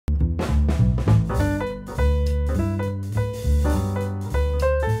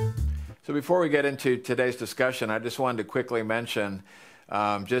So before we get into today's discussion, I just wanted to quickly mention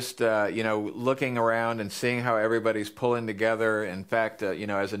looking around and seeing how everybody's pulling together. In fact,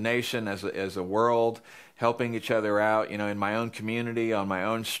 as a nation, as a world, helping each other out, in my own community, on my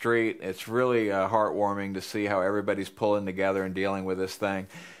own street. It's really heartwarming to see how everybody's pulling together and dealing with this thing.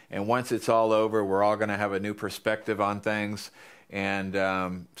 And once it's all over, we're all going to have a new perspective on things. And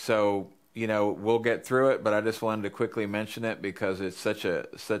we'll get through it, but I just wanted to quickly mention it because it's such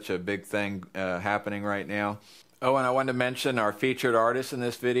a big thing happening right now. Oh, and I wanted to mention our featured artist in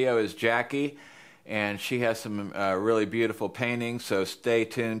this video is Jacqui, and she has some really beautiful paintings, so stay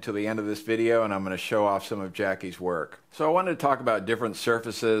tuned to the end of this video and I'm going to show off some of Jacqui's work. So I wanted to talk about different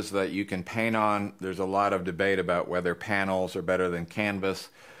surfaces that you can paint on. There's a lot of debate about whether panels are better than canvas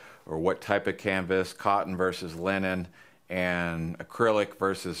or what type of canvas, cotton versus linen, and acrylic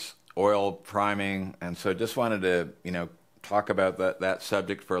versus oil priming, and so just wanted to talk about that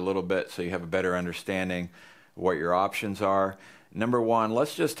subject for a little bit so you have a better understanding of what your options are. Number one,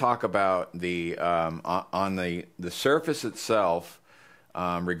 let's just talk about the surface itself,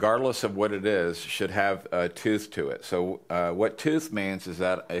 regardless of what it is, should have a tooth to it. So what tooth means is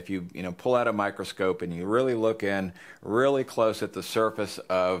that if you pull out a microscope and you really look in really close at the surface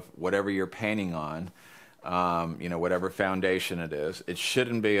of whatever you're painting on, whatever foundation it is, it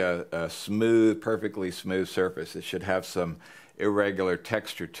shouldn't be a smooth, perfectly smooth surface. It should have some irregular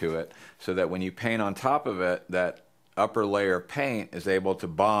texture to it so that when you paint on top of it, that upper layer of paint is able to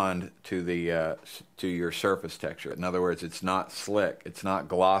bond to your surface texture. In other words, it's not slick, it's not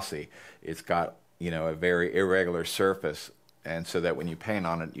glossy, it's got a very irregular surface, and so that when you paint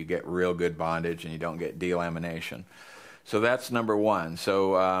on it, you get real good bondage and you don't get delamination. So that's number one.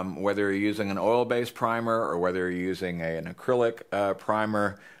 So whether you're using an oil-based primer or whether you're using an acrylic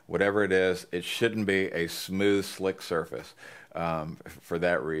primer, whatever it is, it shouldn't be a smooth, slick surface for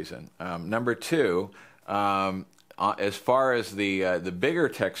that reason. Number two, as far as the bigger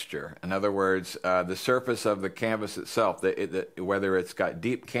texture, in other words, the surface of the canvas itself, whether it's got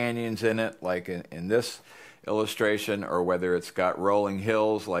deep canyons in it, like in this illustration, or whether it's got rolling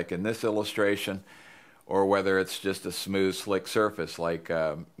hills, like in this illustration, or whether it's just a smooth, slick surface like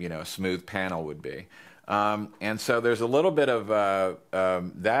a smooth panel would be. And so there's a little bit of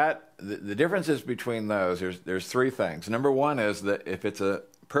that. The differences between those, there's three things. Number one is that if it's a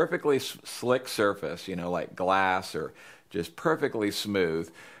perfectly slick surface, like glass or just perfectly smooth,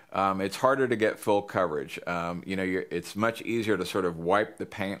 it's harder to get full coverage. It's much easier to sort of wipe the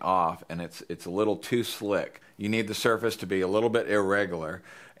paint off, and it's a little too slick. You need the surface to be a little bit irregular.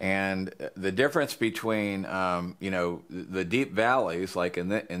 And the difference between, the deep valleys, like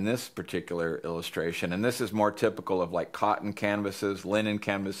in this particular illustration, and this is more typical of like cotton canvases, linen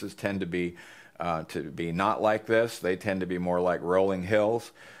canvases tend to be not like this. They tend to be more like rolling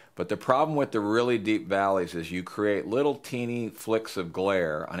hills. But the problem with the really deep valleys is you create little teeny flicks of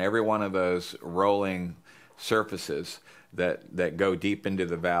glare on every one of those rolling surfaces that go deep into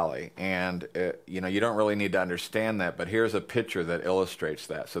the valley. And you don't really need to understand that, but here's a picture that illustrates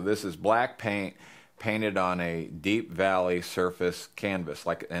that. So this is black paint painted on a deep valley surface canvas,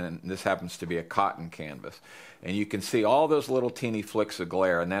 and this happens to be a cotton canvas. And you can see all those little teeny flicks of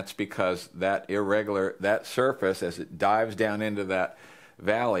glare, and that's because that surface, as it dives down into that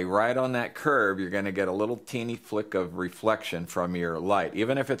valley, right on that curve, you're going to get a little teeny flick of reflection from your light,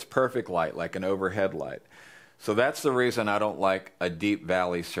 even if it's perfect light, like an overhead light. So that's the reason I don't like a deep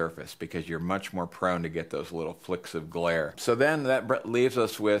valley surface, because you're much more prone to get those little flicks of glare. So then that leaves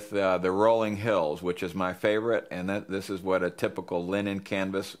us with the rolling hills, which is my favorite, and this is what a typical linen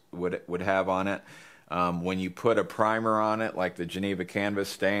canvas would have on it. When you put a primer on it, like the Geneva canvas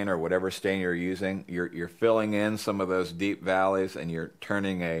stain or whatever stain you're using, you're filling in some of those deep valleys, and you're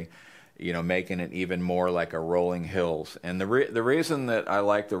turning making it even more like a rolling hills. And the reason that I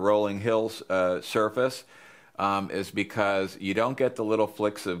like the rolling hills surface is because you don't get the little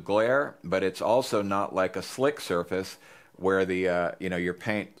flicks of glare, but it's also not like a slick surface where your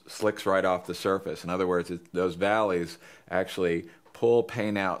paint slicks right off the surface. In other words, those valleys actually pull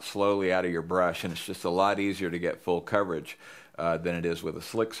paint out slowly out of your brush, and it's just a lot easier to get full coverage than it is with a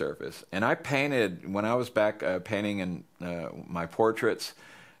slick surface. And I painted, when I was back painting in my portraits,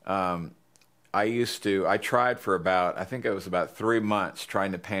 I tried for I think it was about 3 months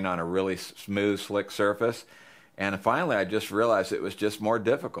trying to paint on a really smooth, slick surface. And finally, I just realized it was just more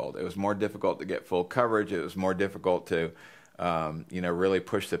difficult. It was more difficult to get full coverage. It was more difficult to, really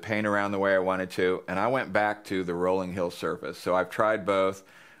push the paint around the way I wanted to. And I went back to the rolling hill surface. So I've tried both.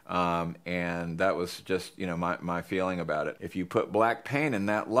 And that was just, you know, my feeling about it. If you put black paint in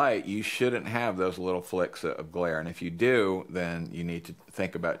that light, you shouldn't have those little flicks of glare. And if you do, then you need to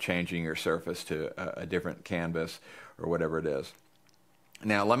think about changing your surface to a different canvas or whatever it is.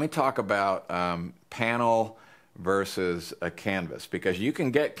 Now, let me talk about panel versus a canvas, because you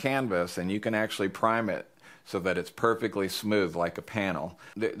can get canvas and you can actually prime it so that it's perfectly smooth like a panel.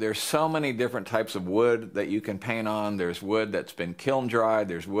 There's so many different types of wood that you can paint on. There's wood that's been kiln dried.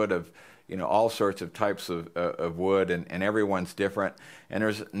 There's wood of, you know, all sorts of types of wood, and everyone's different. And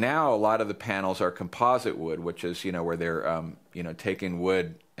there's now a lot of the panels are composite wood, which is, you know, where they're, you know, taking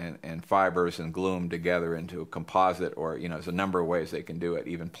wood and fibers and glue them together into a composite, or, you know, there's a number of ways they can do it,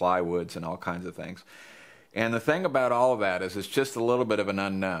 even plywoods and all kinds of things. And the thing about all of that is it's just a little bit of an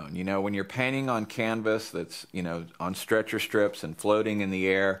unknown. You know, when you're painting on canvas that's, you know, on stretcher strips and floating in the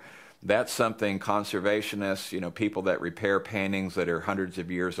air, that's something conservationists, you know, people that repair paintings that are hundreds of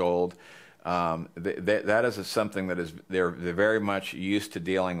years old, that is something that is they're very much used to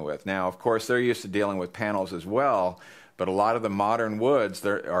dealing with. Now, of course, they're used to dealing with panels as well, but a lot of the modern woods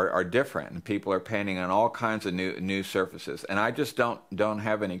are different, and people are painting on all kinds of new surfaces. And I just don't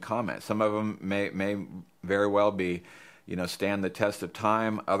have any comment. Some of them may very well be, you know, stand the test of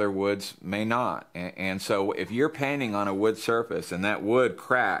time. Other woods may not. And so if you're painting on a wood surface and that wood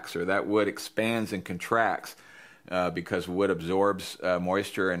cracks or that wood expands and contracts, because wood absorbs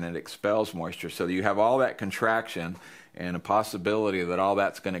moisture and it expels moisture, so you have all that contraction and a possibility that all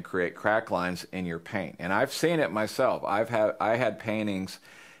that's going to create crack lines in your paint. And I've seen it myself. I had paintings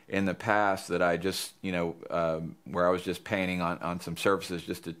in the past that I just, you know, where I was just painting on some surfaces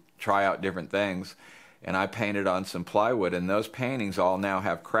just to try out different things, and I painted on some plywood, and those paintings all now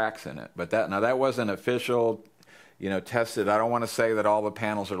have cracks in it. But that wasn't official, you know, tested. I don't want to say that all the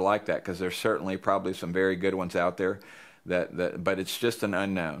panels are like that, because there's certainly probably some very good ones out there but it's just an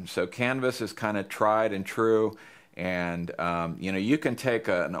unknown. So canvas is kind of tried and true. And you know, you can take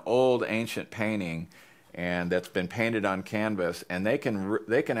an old ancient painting and that's been painted on canvas, and they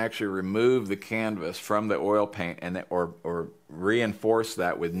can actually remove the canvas from the oil paint or reinforce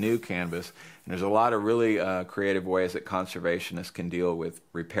that with new canvas. And there's a lot of really creative ways that conservationists can deal with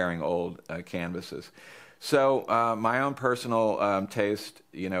repairing old canvases. So my own personal taste,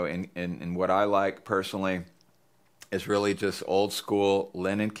 you know, in what I like personally is really just old school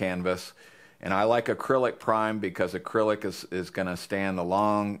linen canvas. And I like acrylic prime because acrylic is going to stand the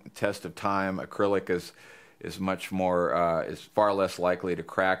long test of time. Acrylic is much more, is far less likely to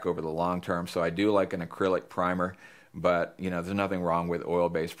crack over the long term. So I do like an acrylic primer, but you know, there's nothing wrong with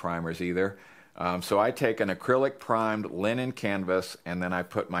oil-based primers either. So I take an acrylic primed linen canvas, and then I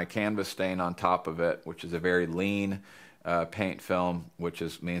put my canvas stain on top of it, which is a very lean paint film, which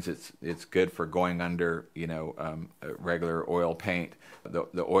means it's good for going under, you know, regular oil paint.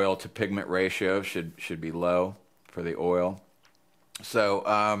 The oil to pigment ratio should be low for the oil,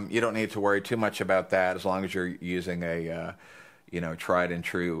 so you don't need to worry too much about that as long as you're using a you know, tried and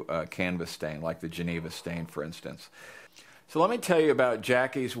true canvas stain like the Geneva stain, for instance. So let me tell you about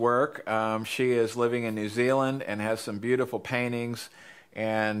Jacqui's work. She is living in New Zealand and has some beautiful paintings.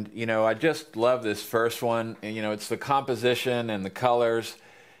 And, you know, I just love this first one. And, you know, it's the composition and the colors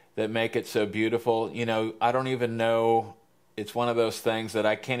that make it so beautiful. You know, I don't even know, it's one of those things that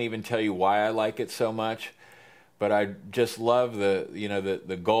I can't even tell you why I like it so much. But I just love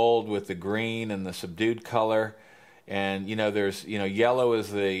the gold with the green and the subdued color. And, you know, there's, you know, yellow is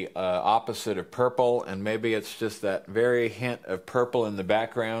the opposite of purple, and maybe it's just that very hint of purple in the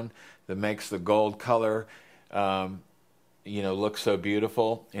background that makes the gold color, you know, look so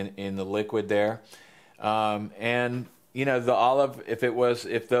beautiful in the liquid there. And, you know, the olive,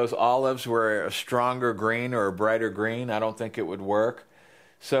 if those olives were a stronger green or a brighter green, I don't think it would work.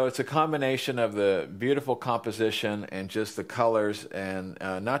 So it's a combination of the beautiful composition and just the colors, and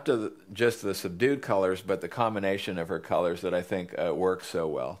not just the subdued colors, but the combination of her colors that I think works so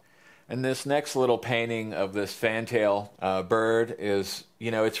well. And this next little painting of this fantail bird is, you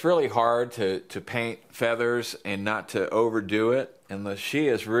know, it's really hard to paint feathers and not to overdo it. And she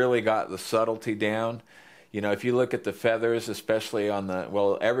has really got the subtlety down. You know, if you look at the feathers, especially on the,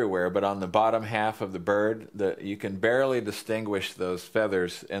 well, everywhere, but on the bottom half of the bird, you can barely distinguish those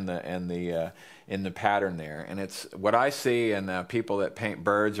feathers in the pattern there. And it's what I see in people that paint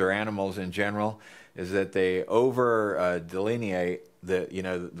birds or animals in general is that they over delineate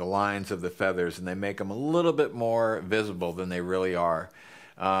the lines of the feathers, and they make them a little bit more visible than they really are.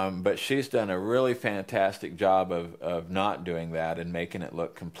 But she's done a really fantastic job of not doing that and making it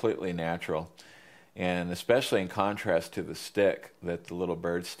look completely natural. And especially in contrast to the stick that the little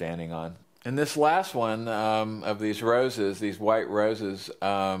bird's standing on. And this last one of these roses, these white roses,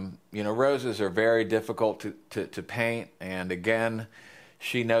 you know, roses are very difficult to paint. And again,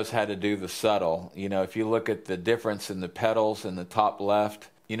 she knows how to do the subtle. You know, if you look at the difference in the petals in the top left,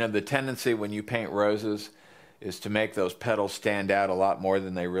 you know, the tendency when you paint roses is to make those petals stand out a lot more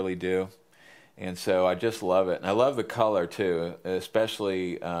than they really do. And so I just love it. And I love the color too,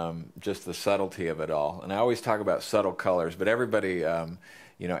 especially just the subtlety of it all. And I always talk about subtle colors, but everybody,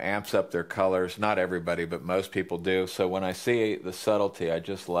 you know, amps up their colors. Not everybody, but most people do. So when I see the subtlety, I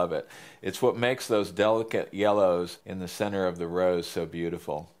just love it. It's what makes those delicate yellows in the center of the rose so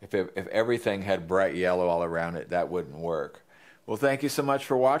beautiful. If everything had bright yellow all around it, that wouldn't work. Well, thank you so much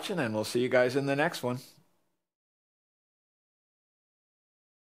for watching, and we'll see you guys in the next one.